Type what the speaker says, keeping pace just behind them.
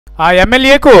ఆ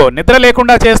ఎమ్మెల్యేకు నిద్ర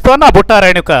లేకుండా చేస్తోన్న బుట్టా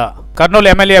రేణుక. కర్నూలు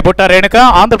ఎమ్మెల్యే బుట్టా రేణుక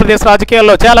ఆంధ్రప్రదేశ్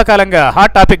రాజకీయాల్లో చాలా కాలంగా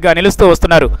హాట్ టాపిక్ గా నిలుస్తూ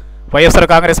వస్తున్నారు. వైఎస్ఆర్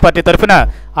కాంగ్రెస్ పార్టీ తరఫున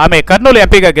ఆమె కర్నూలు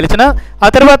ఎంపీగా గెలిచిన ఆ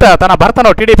తర్వాత తన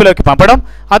భర్తను టీడీపీలోకి పంపడం,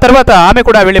 ఆ తర్వాత ఆమె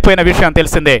కూడా వెళ్లిపోయిన విషయం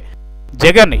తెలిసిందే.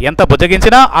 జగన్ ఎంత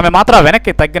బుజ్జగించినా ఆమె మాత్రం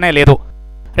వెనక్కి తగ్గనే లేదు.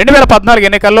 2014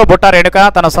 ఎన్నికల్లో బుట్టా రేణుక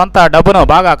తన సొంత డబ్బును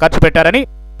బాగా ఖర్చు పెట్టారని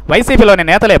వైసీపీలోని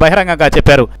నేతలే బహిరంగంగా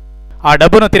చెప్పారు. ఆ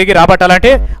డబ్బును తిరిగి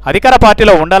రాబట్టాలంటే అధికార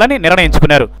పార్టీలో ఉండాలని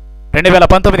నిర్ణయించుకున్నారు.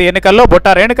 2019 ఎన్నికల్లో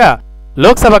బుట్టా రేణుక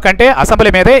లోక్సభ కంటే అసెంబ్లీ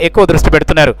మీదే ఎక్కువ దృష్టి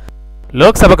పెడుతున్నారు.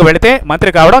 లోక్సభకు వెళితే మంత్రి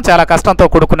కావడం చాలా కష్టంతో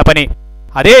కూడుకున్న పని.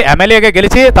 అదే ఎమ్మెల్యేగా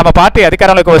గెలిచి తమ పార్టీ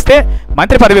అధికారంలోకి వస్తే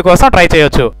మంత్రి పదవి కోసం ట్రై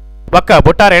చేయొచ్చు. ఒక్క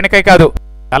బుట్టా రేణుకే కాదు,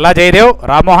 కల్లా జయదేవ్,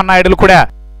 రామ్మోహన్ నాయుడులు కూడా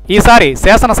ఈసారి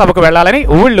శాసనసభకు వెళ్లాలని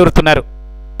ఊళ్ళూరుతున్నారు.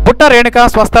 బుట్టా రేణుక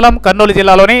స్వస్థలం కర్నూలు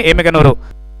జిల్లాలోని ఎమ్మిగనూరు.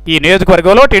 ఈ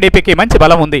నియోజకవర్గంలో టీడీపీకి మంచి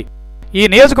బలం ఉంది. ఈ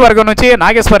నియోజకవర్గం నుంచి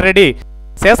నాగేశ్వర రెడ్డి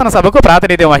శాసనసభకు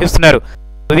ప్రాతినిధ్యం వహిస్తున్నారు.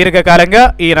 సుదీర్ఘకాలంగా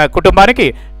ఈయన కుటుంబానికి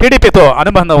టీడీపీతో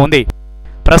అనుబంధం ఉంది.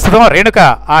 ప్రస్తుతం రేణుక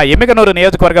ఆ ఎమ్మిగనూరు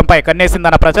నియోజకవర్గంపై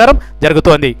కన్నేసిందన్న ప్రచారం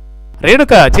జరుగుతోంది.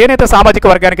 రేణుక చేనేత సామాజిక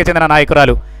వర్గానికి చెందిన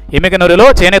నాయకురాలు. ఎమ్మిగనూరులో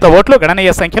చేనేత ఓట్లు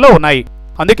గణనీయ సంఖ్యలో ఉన్నాయి.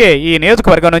 అందుకే ఈ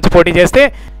నియోజకవర్గం నుంచి పోటీ చేస్తే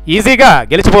ఈజీగా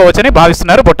గెలిచిపోవచ్చని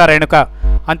భావిస్తున్నారు బుట్టా రేణుక.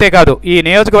 అంతేకాదు ఈ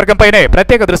నియోజకవర్గంపైనే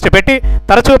ప్రత్యేక దృష్టి పెట్టి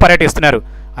తరచూ పర్యటిస్తున్నారు.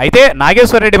 అయితే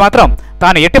నాగేశ్వర రెడ్డి మాత్రం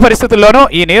తాను ఎట్టి పరిస్థితుల్లోనూ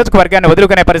ఈ నియోజకవర్గాన్ని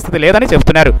వదులుకునే పరిస్థితి లేదని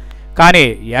చెబుతున్నారు. కానీ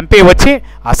ఎంపీ వచ్చి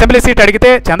అసెంబ్లీ సీట్ అడిగితే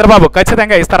చంద్రబాబు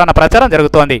ఖచ్చితంగా ఇస్తారన్న ప్రచారం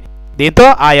జరుగుతోంది. దీంతో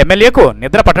ఆ ఎమ్మెల్యేకు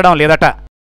నిద్ర పట్టడం లేదట.